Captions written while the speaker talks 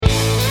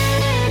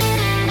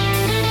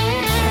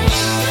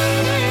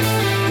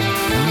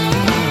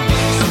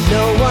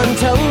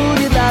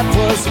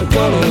us are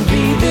gonna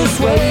be this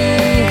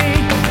way.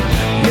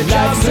 Your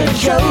life's a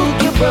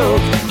joke, you're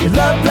broke, your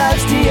love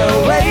life's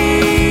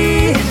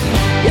DOA.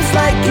 It's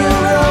like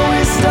you're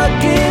always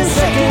stuck in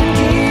second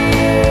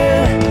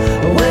gear,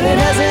 when it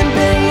hasn't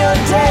been your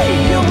day,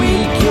 your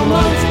week, your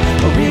month,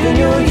 or even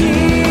your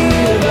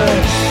year. But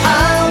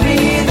I'll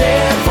be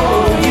there for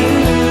you.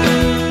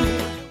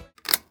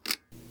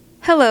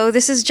 Hello,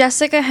 this is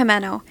Jessica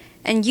Jimeno,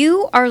 and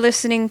you are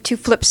listening to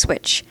Flip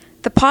Switch,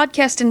 the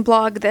podcast and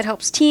blog that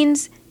helps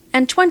teens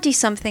and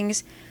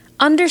 20-somethings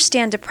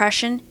understand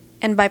depression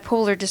and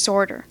bipolar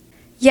disorder.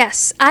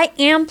 Yes, I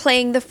am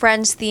playing the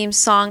Friends theme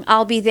song,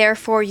 I'll Be There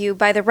For You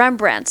by the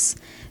Rembrandts.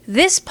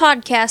 This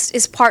podcast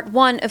is part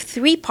 1 of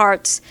 3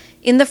 parts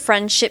in the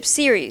Friendship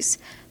series.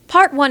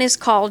 Part 1 is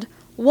called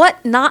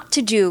What Not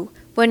to Do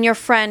When Your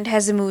Friend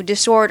Has a Mood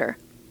Disorder.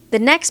 The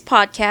next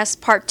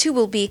podcast, part 2,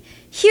 will be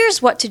Here's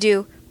What to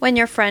Do When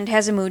Your Friend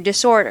Has a Mood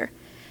Disorder.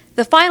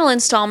 The final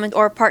installment,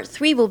 or part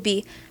 3, will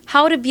be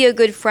How to Be a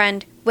Good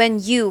Friend When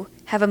You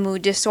Have a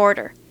Mood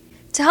Disorder.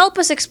 To help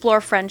us explore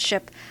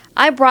friendship,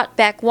 I brought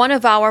back one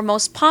of our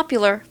most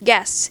popular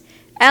guests,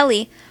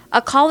 Ellie,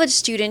 a college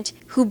student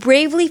who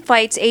bravely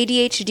fights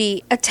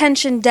ADHD,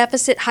 attention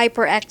deficit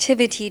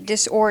hyperactivity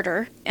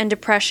disorder, and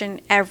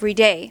depression every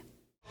day.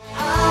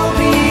 I'll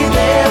be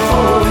there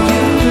for you,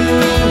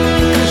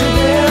 'cause you're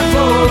there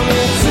for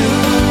me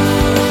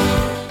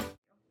too.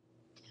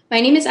 My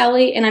name is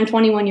Ellie, and I'm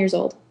 21 years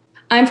old.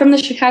 I'm from the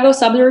Chicago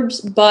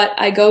suburbs, but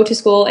I go to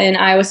school in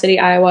Iowa City,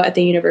 Iowa at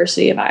the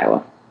University of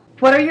Iowa.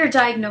 What are your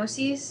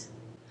diagnoses?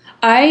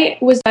 I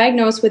was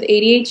diagnosed with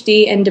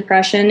ADHD and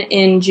depression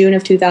in June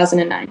of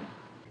 2009.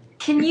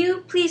 Can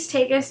you please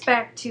take us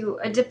back to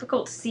a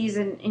difficult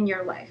season in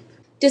your life?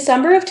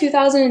 December of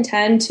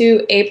 2010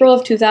 to April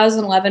of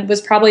 2011 was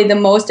probably the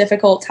most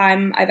difficult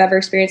time I've ever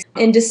experienced.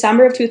 In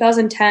December of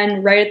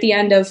 2010, right at the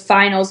end of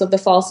finals of the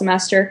fall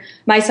semester,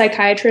 my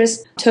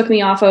psychiatrist took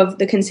me off of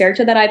the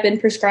Concerta that I've been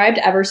prescribed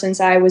ever since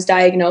I was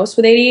diagnosed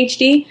with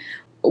ADHD.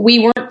 We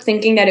weren't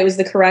thinking that it was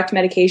the correct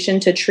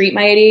medication to treat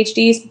my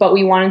ADHD, but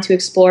we wanted to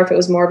explore if it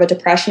was more of a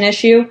depression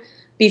issue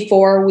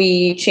before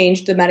we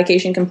changed the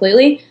medication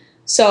completely.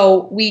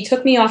 So we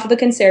took me off of the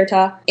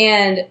Concerta,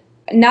 and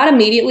not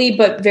immediately,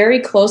 but very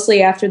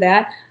closely after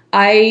that,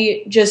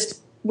 I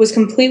just was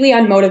completely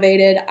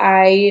unmotivated.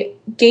 I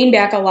gained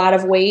back a lot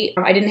of weight.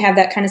 I didn't have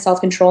that kind of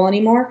self-control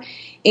anymore.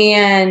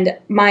 And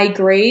my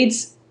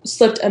grades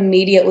slipped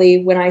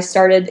immediately when I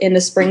started in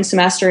the spring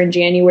semester in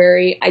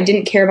January. I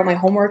didn't care about my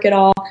homework at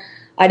all.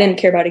 I didn't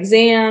care about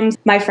exams.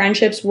 My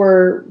friendships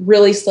were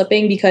really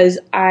slipping because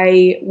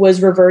I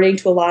was reverting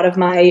to a lot of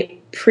my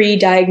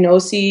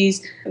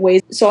pre-diagnoses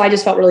ways. So I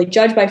just felt really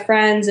judged by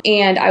friends,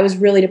 and I was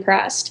really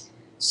depressed.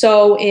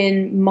 So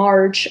in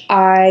March,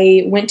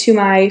 I went to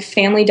my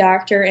family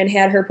doctor and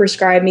had her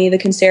prescribe me the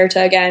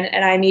Concerta again,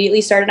 and I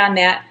immediately started on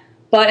that.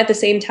 But at the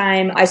same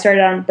time, I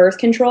started on birth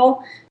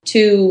control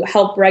to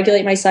help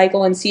regulate my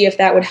cycle and see if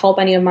that would help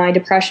any of my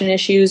depression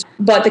issues.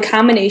 But the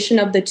combination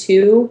of the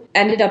two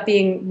ended up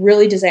being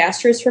really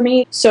disastrous for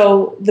me.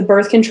 So the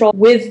birth control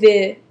with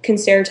the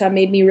Concerta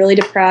made me really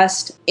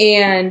depressed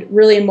and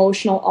really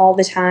emotional all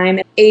the time.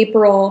 In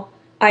April,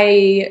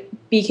 I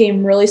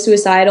became really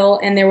suicidal,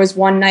 and there was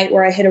one night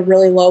where I hit a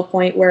really low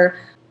point where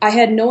I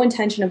had no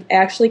intention of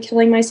actually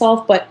killing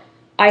myself, but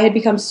I had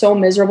become so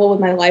miserable with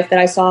my life that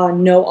I saw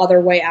no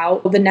other way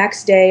out. The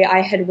next day,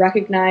 I had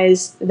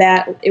recognized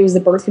that it was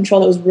the birth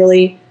control that was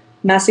really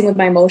messing with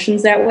my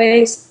emotions that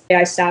way. So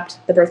I stopped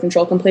the birth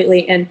control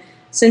completely, and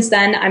since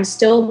then, I'm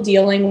still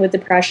dealing with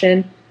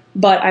depression,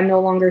 but I'm no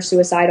longer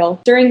suicidal.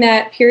 During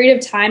that period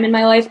of time in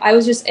my life, I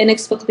was just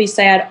inexplicably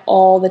sad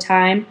all the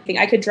time.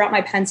 I could drop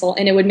my pencil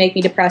and it would make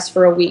me depressed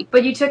for a week.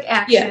 But you took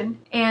action,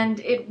 and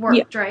it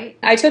worked, right?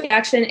 I took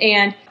action,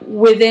 and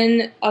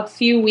within a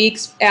few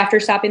weeks after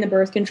stopping the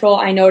birth control,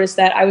 I noticed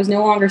that I was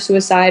no longer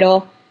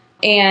suicidal,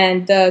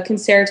 and the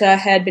Concerta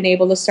had been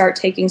able to start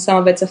taking some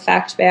of its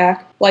effect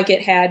back like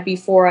it had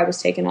before I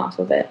was taken off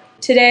of it.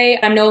 Today,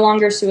 I'm no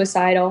longer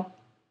suicidal.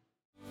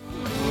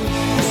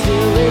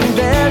 Still in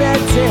bed at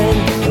 10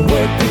 and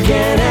work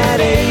again at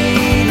 8.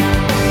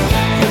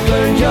 You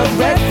burned your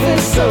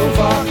breakfast so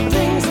far,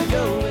 things are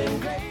going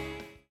great.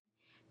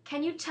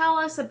 Can you tell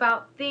us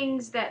about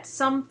things that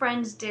some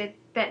friends did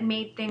that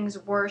made things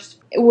worse?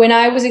 When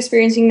I was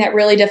experiencing that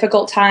really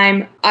difficult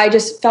time, I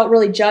just felt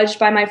really judged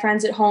by my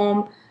friends at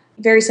home.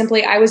 Very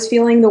simply, I was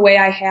feeling the way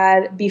I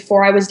had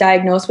before I was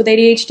diagnosed with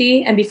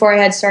ADHD and before I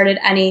had started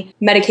any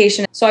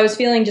medication. So I was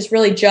feeling just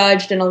really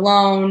judged and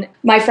alone.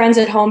 My friends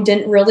at home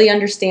didn't really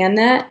understand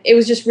that. It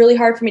was just really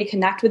hard for me to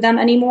connect with them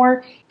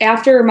anymore.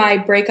 After my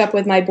breakup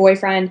with my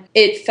boyfriend,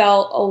 it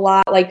felt a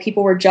lot like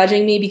people were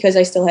judging me because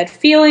I still had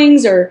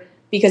feelings or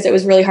because it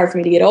was really hard for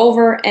me to get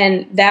over.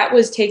 And that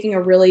was taking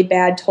a really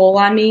bad toll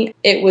on me.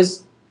 It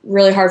was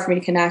really hard for me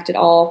to connect at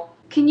all.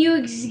 Can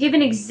you give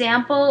an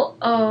example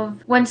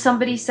of when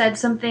somebody said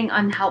something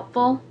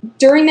unhelpful?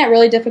 During that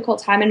really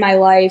difficult time in my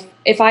life,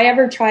 if I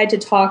ever tried to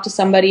talk to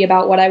somebody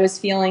about what I was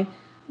feeling,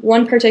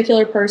 one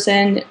particular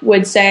person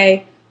would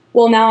say,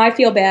 well, now I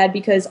feel bad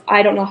because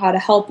I don't know how to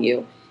help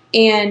you.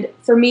 And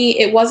for me,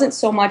 it wasn't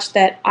so much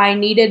that I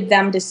needed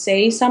them to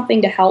say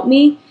something to help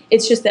me.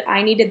 It's just that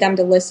I needed them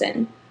to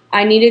listen.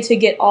 I needed to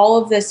get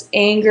all of this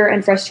anger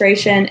and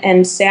frustration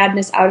and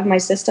sadness out of my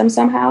system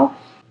somehow.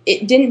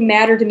 It didn't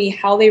matter to me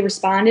how they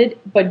responded,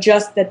 but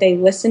just that they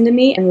listened to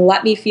me and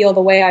let me feel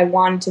the way I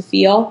wanted to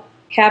feel.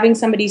 Having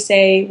somebody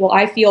say, well,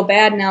 I feel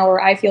bad now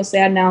or I feel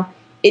sad now,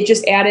 it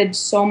just added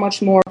so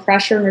much more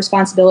pressure and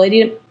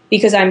responsibility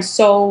because I'm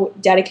so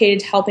dedicated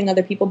to helping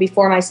other people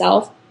before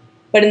myself.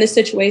 But in this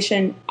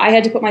situation, I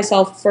had to put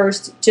myself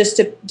first just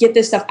to get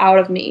this stuff out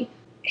of me.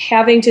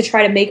 Having to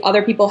try to make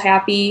other people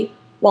happy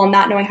while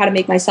not knowing how to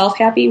make myself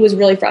happy was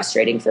really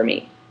frustrating for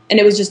me. And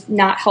it was just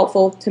not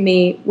helpful to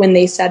me when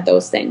they said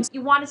those things.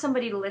 You wanted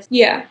somebody to listen.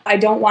 Yeah. I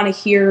don't want to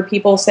hear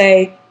people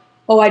say,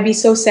 oh, I'd be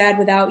so sad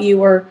without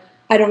you, or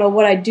I don't know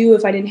what I'd do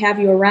if I didn't have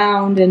you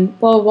around, and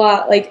blah, blah,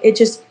 blah. Like, it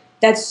just,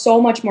 that's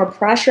so much more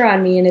pressure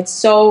on me, and it's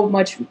so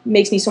much,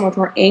 makes me so much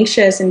more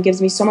anxious and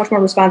gives me so much more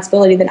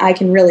responsibility than I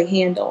can really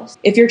handle.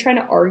 If you're trying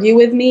to argue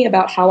with me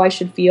about how I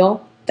should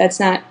feel, that's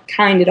not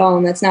kind at all,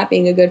 and that's not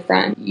being a good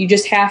friend. You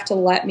just have to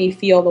let me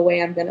feel the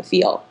way I'm going to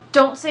feel.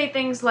 Don't say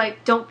things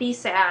like, don't be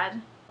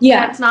sad.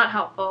 Yeah. That's not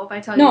helpful if I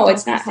tell you No, don't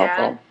it's not be sad.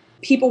 helpful.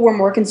 People were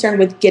more concerned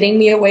with getting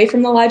me away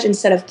from the ledge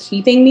instead of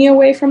keeping me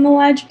away from the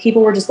ledge.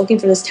 People were just looking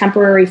for this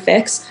temporary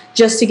fix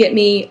just to get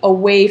me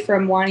away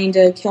from wanting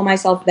to kill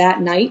myself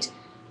that night,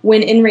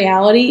 when in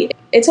reality,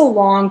 it's a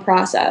long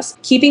process.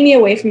 Keeping me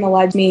away from the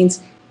ledge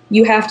means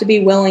you have to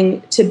be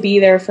willing to be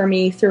there for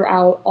me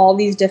throughout all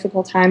these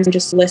difficult times and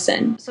just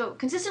listen. So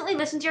consistently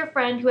listen to your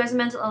friend who has a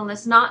mental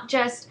illness, not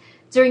just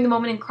during the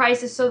moment in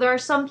crisis. So there are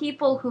some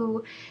people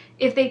who,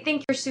 if they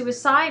think you're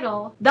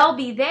suicidal, they'll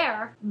be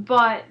there,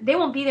 but they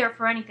won't be there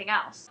for anything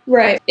else.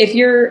 Right. If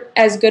you're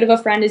as good of a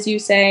friend as you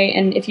say,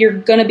 and if you're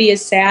going to be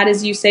as sad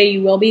as you say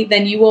you will be,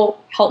 then you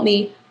will help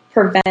me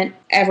prevent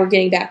ever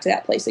getting back to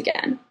that place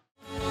again.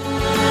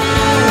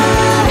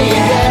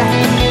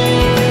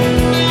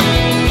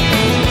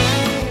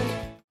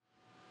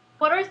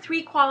 What are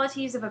 3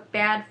 qualities of a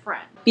bad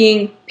friend?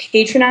 Being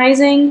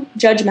patronizing,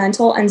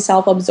 judgmental, and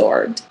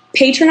self-absorbed.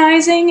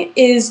 Patronizing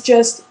is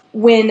just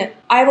when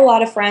I have a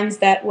lot of friends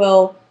that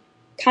will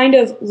kind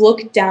of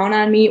look down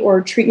on me or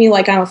treat me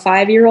like I'm a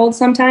 5-year-old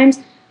sometimes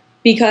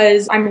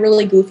because I'm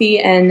really goofy,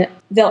 and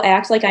they'll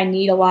act like I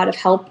need a lot of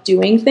help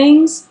doing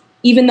things,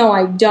 even though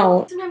I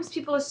don't. Sometimes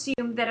people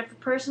assume that if a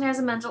person has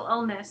a mental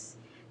illness,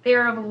 they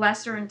are of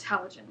lesser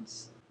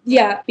intelligence.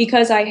 Yeah,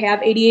 because I have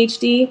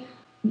ADHD,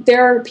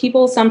 there are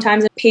people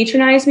sometimes that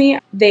patronize me.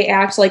 They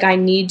act like I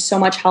need so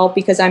much help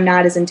because I'm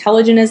not as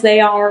intelligent as they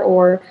are,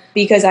 or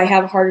because I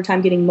have a harder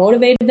time getting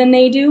motivated than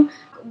they do.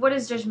 What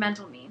does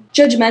judgmental mean?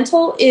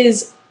 Judgmental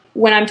is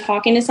when I'm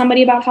talking to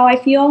somebody about how I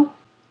feel,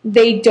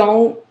 they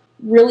don't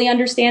really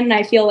understand, and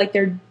I feel like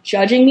they're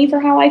judging me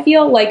for how I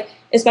feel. Like,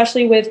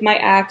 especially with my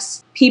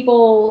ex,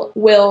 people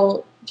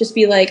will just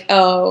be like,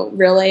 oh,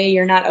 really?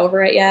 You're not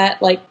over it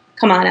yet? Like,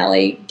 come on,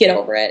 Ellie, get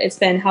over it. It's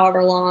been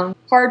however long.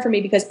 Hard for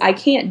me because I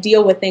can't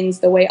deal with things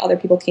the way other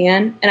people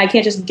can, and I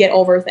can't just get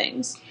over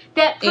things.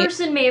 That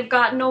person may have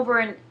gotten over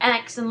an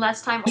ex in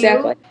less time.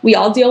 Exactly. We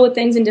all deal with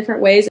things in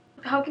different ways.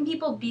 How can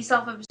people be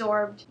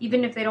self-absorbed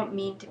even if they don't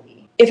mean to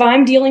be? If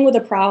I'm dealing with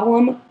a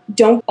problem,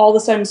 don't all of a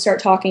sudden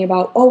start talking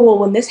about, oh, well,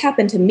 when this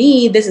happened to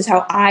me, this is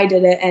how I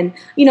did it. And,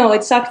 you know,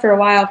 it sucked for a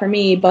while for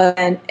me, but,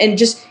 and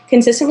just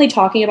consistently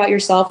talking about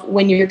yourself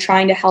when you're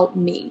trying to help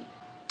me.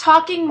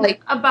 Talking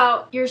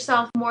about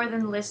yourself more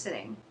than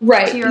listening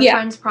to your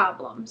friend's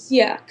problems.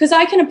 Yeah, because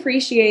I can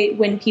appreciate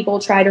when people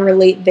try to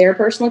relate their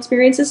personal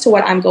experiences to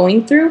what I'm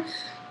going through,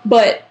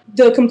 but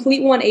the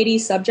complete 180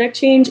 subject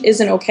change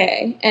isn't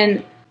okay.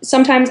 And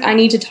sometimes I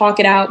need to talk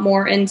it out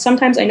more, and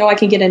sometimes I know I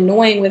can get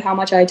annoying with how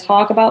much I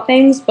talk about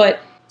things, but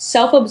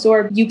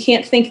self-absorbed, you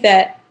can't think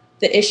that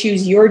the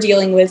issues you're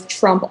dealing with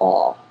trump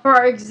all. Or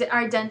are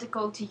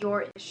identical to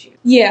your issue.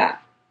 Yeah.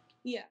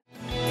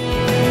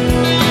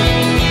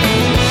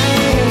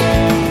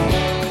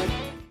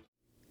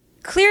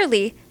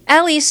 Clearly,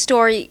 Ellie's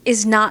story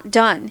is not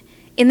done.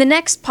 In the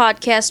next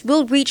podcast,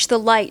 we'll reach the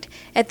light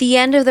at the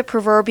end of the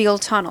proverbial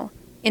tunnel.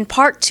 In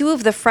part 2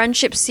 of the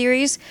Friendship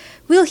series,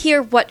 we'll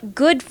hear what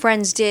good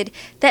friends did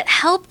that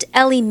helped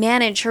Ellie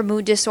manage her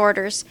mood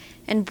disorders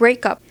and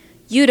breakup.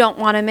 You don't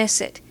want to miss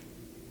it.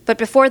 But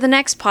before the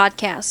next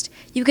podcast,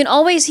 you can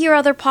always hear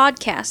other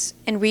podcasts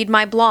and read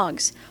my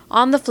blogs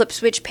on the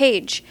FlipSwitch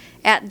page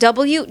at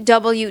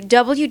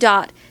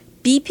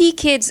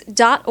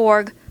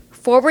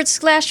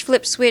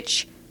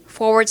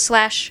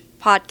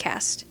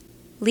www.bpkids.org/FlipSwitch/podcast.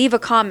 Leave a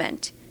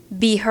comment.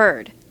 Be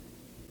heard.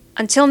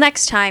 Until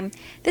next time,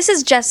 this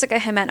is Jessica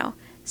Jimeno,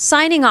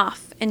 signing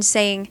off and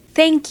saying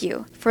thank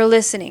you for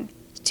listening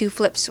to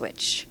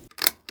FlipSwitch.